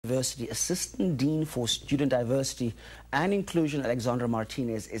University Assistant Dean for Student Diversity and Inclusion, Alexandra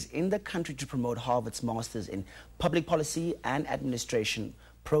Martinez, is in the country to promote Harvard's Masters in Public Policy and Administration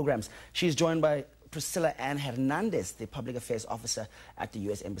programs. She is joined by Priscilla and Hernandez, the Public Affairs Officer at the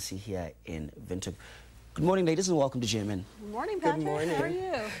U.S. Embassy here in Windhoek. Good morning, ladies, and welcome to GMN. Good morning, Patrick. Good morning. How are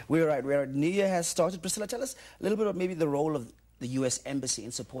you? We're right. New Year has started. Priscilla, tell us a little bit about maybe the role of the U.S. Embassy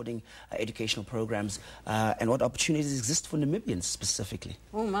in supporting educational programs and what opportunities exist for Namibians specifically.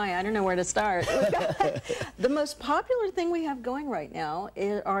 Oh my, I don't know where to start. The most popular thing we have going right now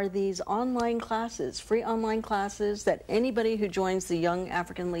are these online classes, free online classes that anybody who joins the Young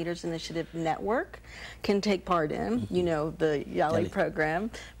African Leaders Initiative Network can take part in. You know, the YALI program,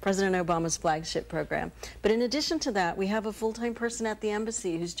 President Obama's flagship program. But in addition to that, we have a full-time person at the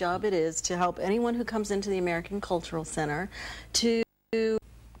embassy whose job it is to help anyone who comes into the American Cultural Center to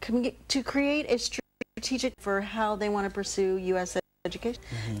create a strategic for how they want to pursue U.S. education.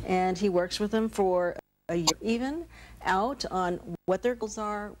 And he works with them for a year even out on what their goals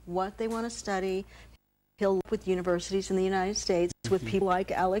are, what they want to study. He'll work with universities in the United States, with people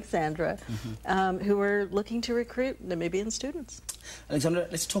like Alexandra, who are looking to recruit Namibian students. Alexandra,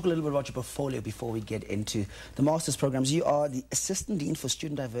 let's talk a little bit about your portfolio before we get into the master's programs. You are the Assistant Dean for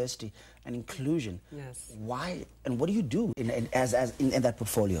Student Diversity and Inclusion. Yes. Why and what do you do in that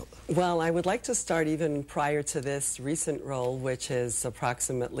portfolio? Well, I would like to start even prior to this recent role, which is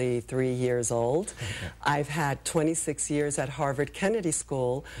approximately 3 years old. I've had 26 years at Harvard Kennedy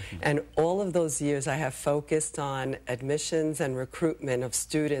School, and all of those years I have focused on admissions and recruitment of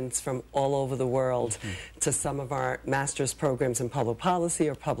students from all over the world to some of our master's programs in public policy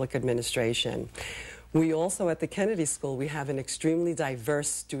or public administration. We also, at the Kennedy School, we have an extremely diverse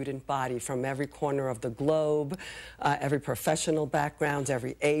student body from every corner of the globe, every professional background,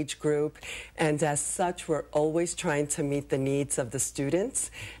 every age group, and as such, we're always trying to meet the needs of the students.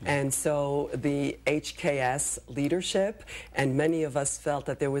 And so the HKS leadership and many of us felt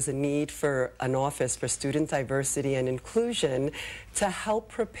that there was a need for an office for student diversity and inclusion to help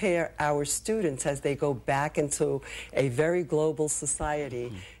prepare our students as they go back into a very global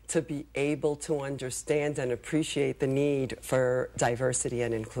society to be able to understand and appreciate the need for diversity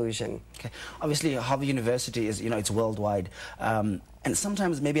and inclusion. Okay. Obviously, Harvard University is, it's worldwide. And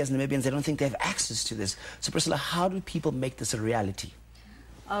sometimes, maybe as Namibians, they don't think they have access to this. So, Priscilla, how do people make this a reality?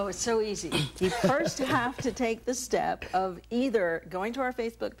 Oh, it's so easy. You first have to take the step of either going to our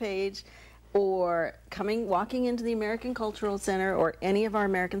Facebook page or walking into the American Cultural Center or any of our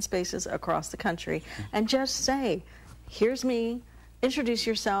American spaces across the country and just say, here's me. Introduce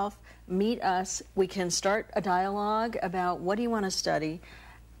yourself, meet us. We can start a dialogue about what do you want to study,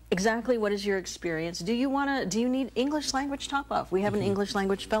 exactly what is your experience. Do you need English language top-off? We have an English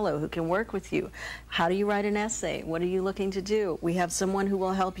language fellow who can work with you. How do you write an essay? What are you looking to do? We have someone who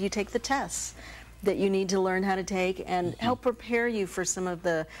will help you take the tests that you need to learn how to take and help prepare you for some of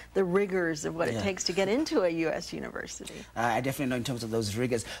the rigors of what it takes to get into a U.S. university. I definitely know in terms of those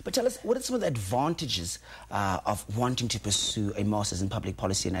rigors. But tell us, what are some of the advantages of wanting to pursue a master's in public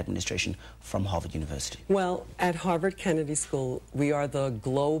policy and administration from Harvard University? Well, at Harvard Kennedy School, we are the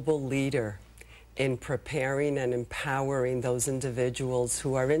global leader in preparing and empowering those individuals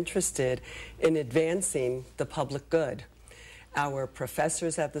who are interested in advancing the public good. Our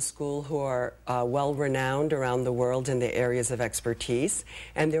professors at the school who are well-renowned around the world in the areas of expertise,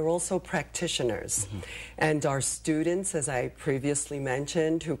 and they're also practitioners. And our students, as I previously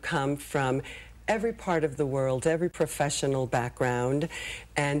mentioned, who come from every part of the world, every professional background,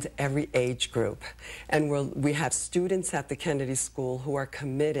 and every age group. And we have students at the Kennedy School who are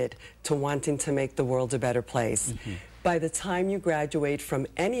committed to wanting to make the world a better place. By the time you graduate from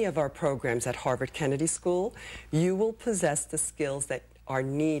any of our programs at Harvard Kennedy School, you will possess the skills that are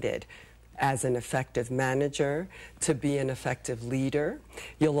needed as an effective manager, to be an effective leader.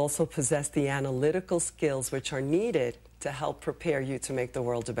 You'll also possess the analytical skills which are needed to help prepare you to make the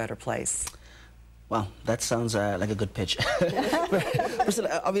world a better place. Well, that sounds like a good pitch.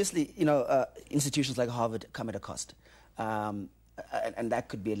 Priscilla, obviously, institutions like Harvard come at a cost. And that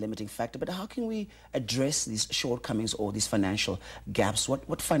could be a limiting factor. But how can we address these shortcomings or these financial gaps?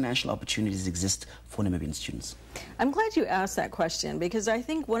 What financial opportunities exist for Namibian students? I'm glad you asked that question, because I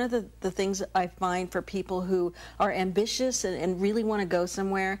think one of the things I find for people who are ambitious and really want to go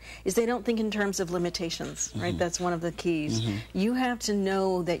somewhere is they don't think in terms of limitations, right? That's one of the keys. You have to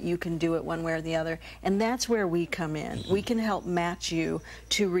know that you can do it one way or the other, and that's where we come in. We can help match you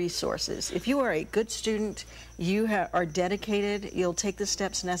to resources. If you are a good student, you are dedicated, you'll take the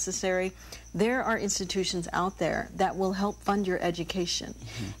steps necessary, there are institutions out there that will help fund your education.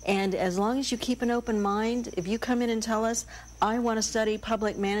 And as long as you keep an open mind, if you come in and tell us, I want to study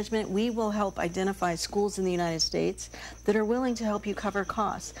public management, we will help identify schools in the United States that are willing to help you cover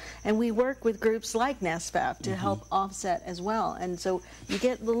costs. And we work with groups like NASFAP to help offset as well. And so you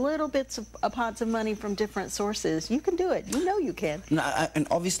get the little bits of pots of money from different sources. You can do it. You know you can. And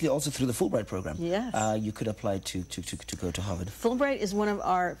obviously also through the Fulbright program. Yes. You could apply to go to Harvard. Fulbright is one of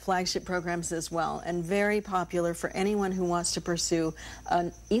our flagship programs as well, and very popular for anyone who wants to pursue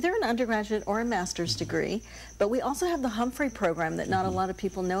either an undergraduate or a master's degree. But we also have the Humphrey program that not a lot of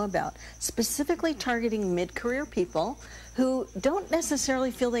people know about, specifically targeting mid-career people who don't necessarily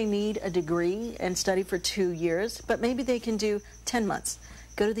feel they need a degree and study for 2 years, but maybe they can do 10 months.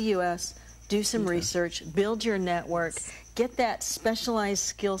 Go to the U.S., do some research, build your network, get that specialized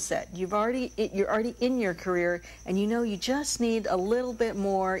skill set. You're already in your career, and you know you just need a little bit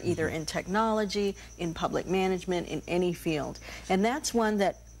more, either in technology, in public management, in any field. And that's one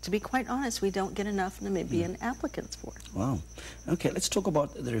that, to be quite honest, we don't get enough Namibian applicants for. Wow. Okay, let's talk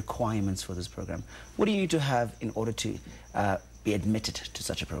about the requirements for this program. What do you need to have in order to be admitted to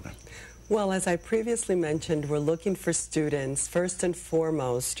such a program? Well, as I previously mentioned, we're looking for students, first and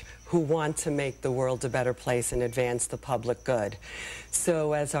foremost, who want to make the world a better place and advance the public good.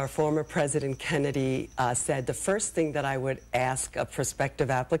 So as our former President Kennedy said, the first thing that I would ask a prospective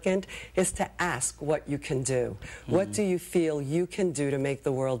applicant is to ask what you can do. What do you feel you can do to make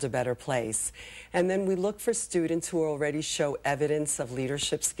the world a better place? And then we look for students who already show evidence of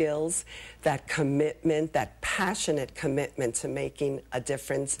leadership skills, that commitment, that passionate commitment to making a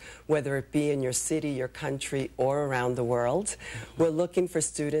difference, whether it be in your city, your country, or around the world. We're looking for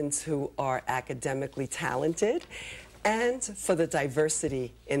students who are academically talented, and for the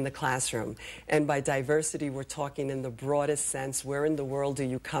diversity in the classroom. And by diversity, we're talking in the broadest sense. Where in the world do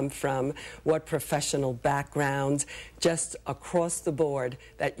you come from? What professional background? Just across the board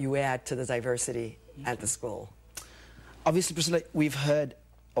that you add to the diversity at the school. Obviously, Priscilla, we've had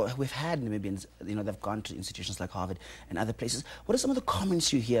Namibians, you know, they've gone to institutions like Harvard and other places. What are some of the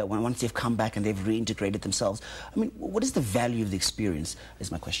comments you hear once they've come back and they've reintegrated themselves? I mean, what is the value of the experience,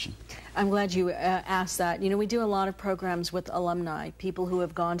 is my question. I'm glad you asked that. You know, we do a lot of programs with alumni, people who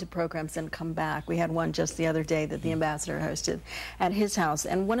have gone to programs and come back. We had one just the other day that the ambassador hosted at his house.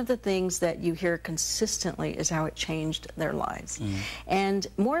 And one of the things that you hear consistently is how it changed their lives. And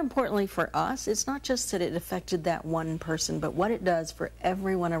more importantly for us, it's not just that it affected that one person, but what it does for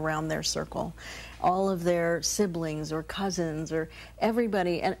everyone around their circle, all of their siblings or cousins or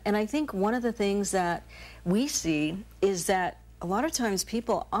everybody. And I think one of the things that we see is that a lot of times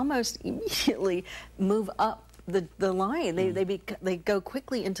people almost immediately move up the line. They go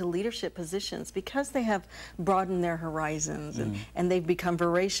quickly into leadership positions because they have broadened their horizons and they've become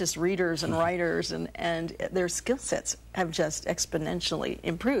voracious readers and writers, and their skill sets have just exponentially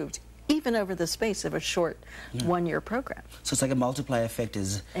improved, even over the space of a short one-year program. So it's like a multiplier effect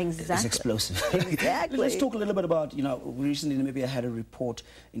is explosive. Exactly. Let's talk a little bit about, you know, recently Namibia had a report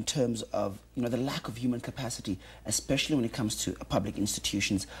in terms of, you know, the lack of human capacity, especially when it comes to public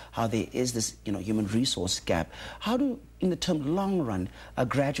institutions, how there is this, you know, human resource gap. How do, in the term long run,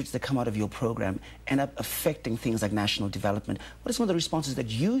 graduates that come out of your program end up affecting things like national development? What are some of the responses that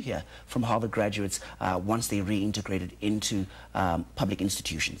you hear from Harvard graduates once they reintegrated into public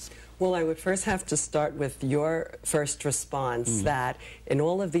institutions? Well, I would first have to start with your first response, that in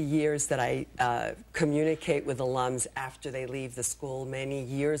all of the years that I communicate with alums after they leave the school, many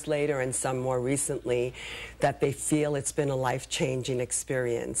years later and some more recently, that they feel it's been a life-changing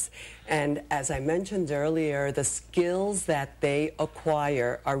experience. And as I mentioned earlier, the skills that they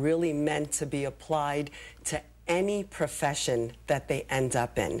acquire are really meant to be applied to any profession that they end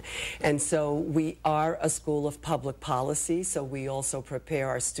up in. And so we are a school of public policy, so we also prepare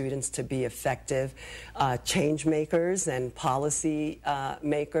our students to be effective change makers and policy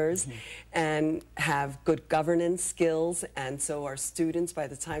makers, and have good governance skills. And so our students, by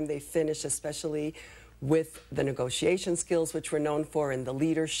the time they finish, especially with the negotiation skills, which we're known for, in the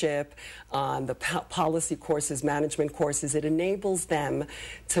leadership, the policy courses, management courses, it enables them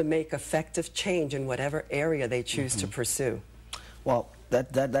to make effective change in whatever area they choose to pursue. Well,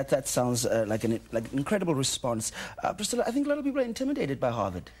 that sounds like an incredible response. Priscilla, I think a lot of people are intimidated by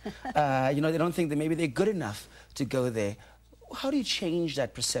Harvard. You know, they don't think that maybe they're good enough to go there. How do you change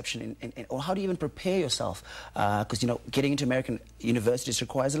that perception, or how do you even prepare yourself? Because, you know, getting into American universities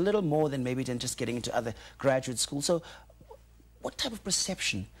requires a little more than maybe just getting into other graduate schools. So what type of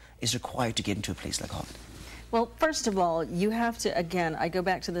perception is required to get into a place like Harvard? Well, first of all, you have to, again, I go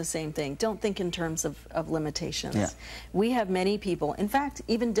back to the same thing. Don't think in terms of limitations. Yeah. We have many people, in fact,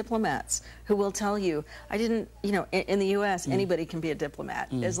 even diplomats, who will tell you, I didn't, you know, in the U.S., anybody can be a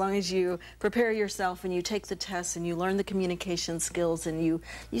diplomat. As long as you prepare yourself and you take the tests and you learn the communication skills and you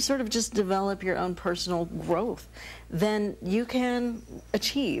sort of just develop your own personal growth, then you can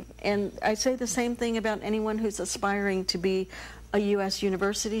achieve. And I say the same thing about anyone who's aspiring to be a U.S.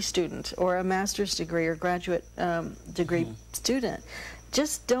 university student or a master's degree or graduate degree student.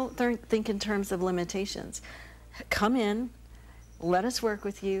 Just don't think in terms of limitations. Come in, let us work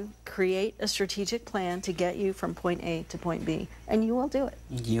with you, create a strategic plan to get you from point A to point B, and you will do it.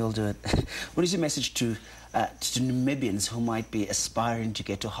 You'll do it. What is your message to Namibians who might be aspiring to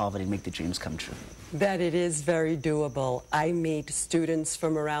get to Harvard and make their dreams come true? That it is very doable. I meet students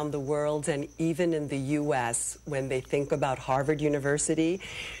from around the world, and even in the U.S., when they think about Harvard University,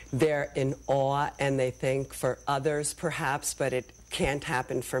 they're in awe, and they think for others perhaps, but it can't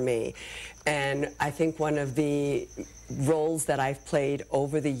happen for me. And I think one of the roles that I've played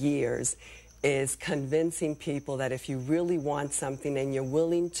over the years is convincing people that if you really want something and you're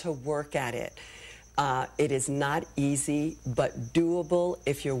willing to work at it, it is not easy, but doable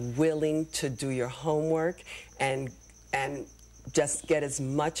if you're willing to do your homework and just get as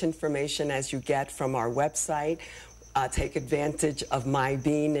much information as you get from our website. Take advantage of my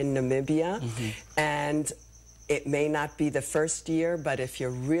being in Namibia. And it may not be the first year, but if you're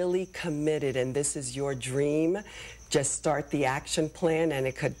really committed and this is your dream, just start the action plan and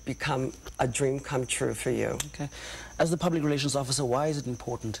it could become a dream come true for you. Okay. As the public relations officer, why is it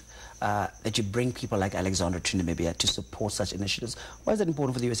important that you bring people like Alexandra to Namibia to support such initiatives? Why is it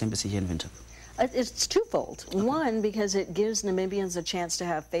important for the U.S. Embassy here in Windhoek? It's twofold. Okay. One, because it gives Namibians a chance to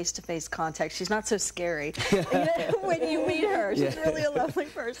have face-to-face contact. She's not so scary when you meet her. She's really a lovely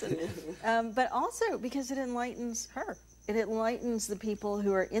person. But also because it enlightens her. It enlightens the people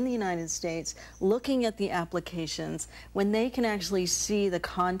who are in the United States looking at the applications when they can actually see the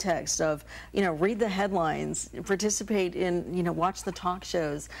context of, read the headlines, participate in, watch the talk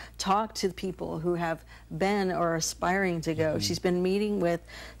shows, talk to people who have been or are aspiring to go. She's been meeting with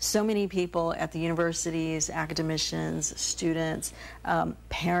so many people at the universities, academicians, students,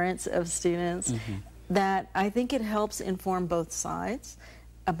 parents of students, that I think it helps inform both sides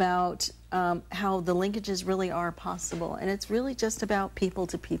about how the linkages really are possible, and it's really just about people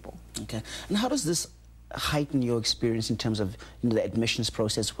to people. Okay, and how does this heighten your experience in terms of the admissions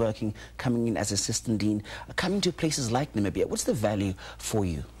process, coming in as assistant dean, coming to places like Namibia? What's the value for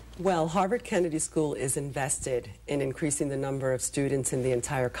you? Well, Harvard Kennedy School is invested in increasing the number of students in the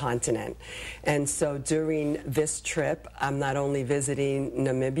entire continent. And so during this trip, I'm not only visiting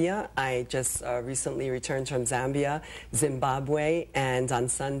Namibia, I just recently returned from Zambia, Zimbabwe, and on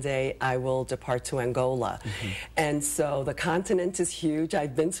Sunday I will depart to Angola. And so the continent is huge.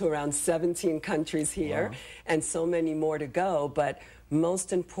 I've been to around 17 countries here, and so many more to go, but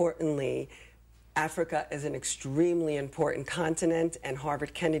most importantly, Africa is an extremely important continent, and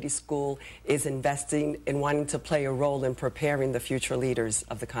Harvard Kennedy School is investing in wanting to play a role in preparing the future leaders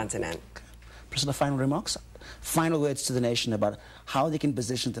of the continent. Priscilla, final remarks? Final words to the nation about how they can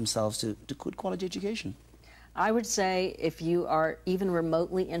position themselves to good quality education. I would say if you are even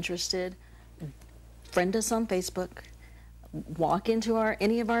remotely interested, friend us on Facebook, walk into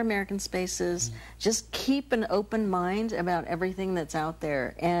any of our American spaces, just keep an open mind about everything that's out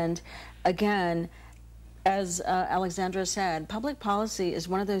there. And again, as Alexandra said, public policy is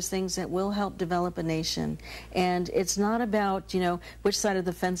one of those things that will help develop a nation. And it's not about, which side of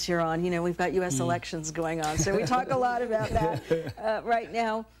the fence you're on. We've got U.S. elections going on, so we talk a lot about that right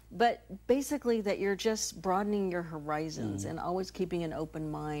now. But basically that you're just broadening your horizons and always keeping an open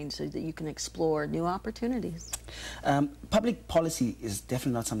mind so that you can explore new opportunities. Public policy is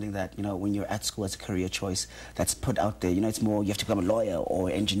definitely not something that, when you're at school as a career choice, that's put out there. It's more you have to become a lawyer or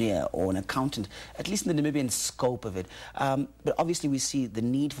an engineer or an accountant, at least in the Namibian scope of it. But obviously we see the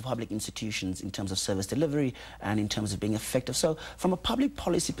need for public institutions in terms of service delivery and in terms of being effective. So from a public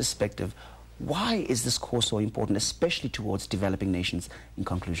policy perspective, why is this course so important, especially towards developing nations, in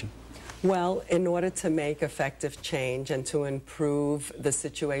conclusion? Well, in order to make effective change and to improve the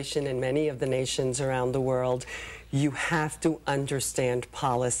situation in many of the nations around the world, you have to understand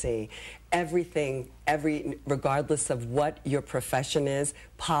policy. Regardless of what your profession is,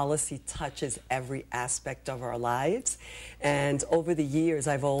 policy touches every aspect of our lives. And over the years,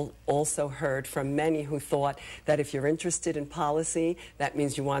 I've also heard from many who thought that if you're interested in policy, that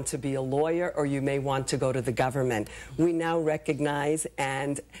means you want to be a lawyer or you may want to go to the government. We now recognize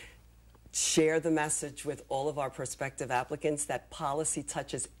and share the message with all of our prospective applicants that policy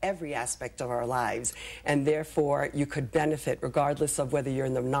touches every aspect of our lives, and therefore you could benefit regardless of whether you're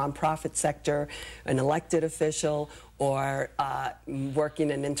in the nonprofit sector, an elected official, or working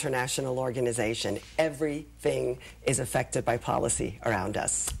in an international organization. Everything is affected by policy around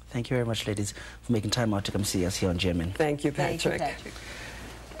us. Thank you very much, ladies, for making time out to come see us here on GMN. Thank you, Patrick. Thank you, Patrick.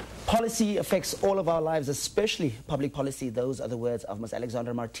 Policy affects all of our lives, especially public policy. Those are the words of Ms.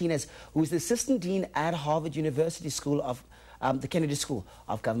 Alexandra Martinez, who is the Assistant Dean at Harvard University School of the Kennedy School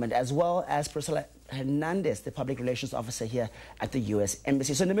of Government, as well as Priscilla Hernandez, the Public Relations Officer here at the U.S.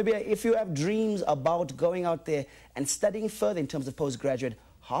 Embassy. So Namibia, if you have dreams about going out there and studying further in terms of postgraduate,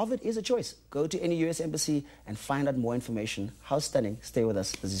 Harvard is a choice. Go to any U.S. Embassy and find out more information. How stunning. Stay with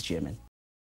us. This is GMN.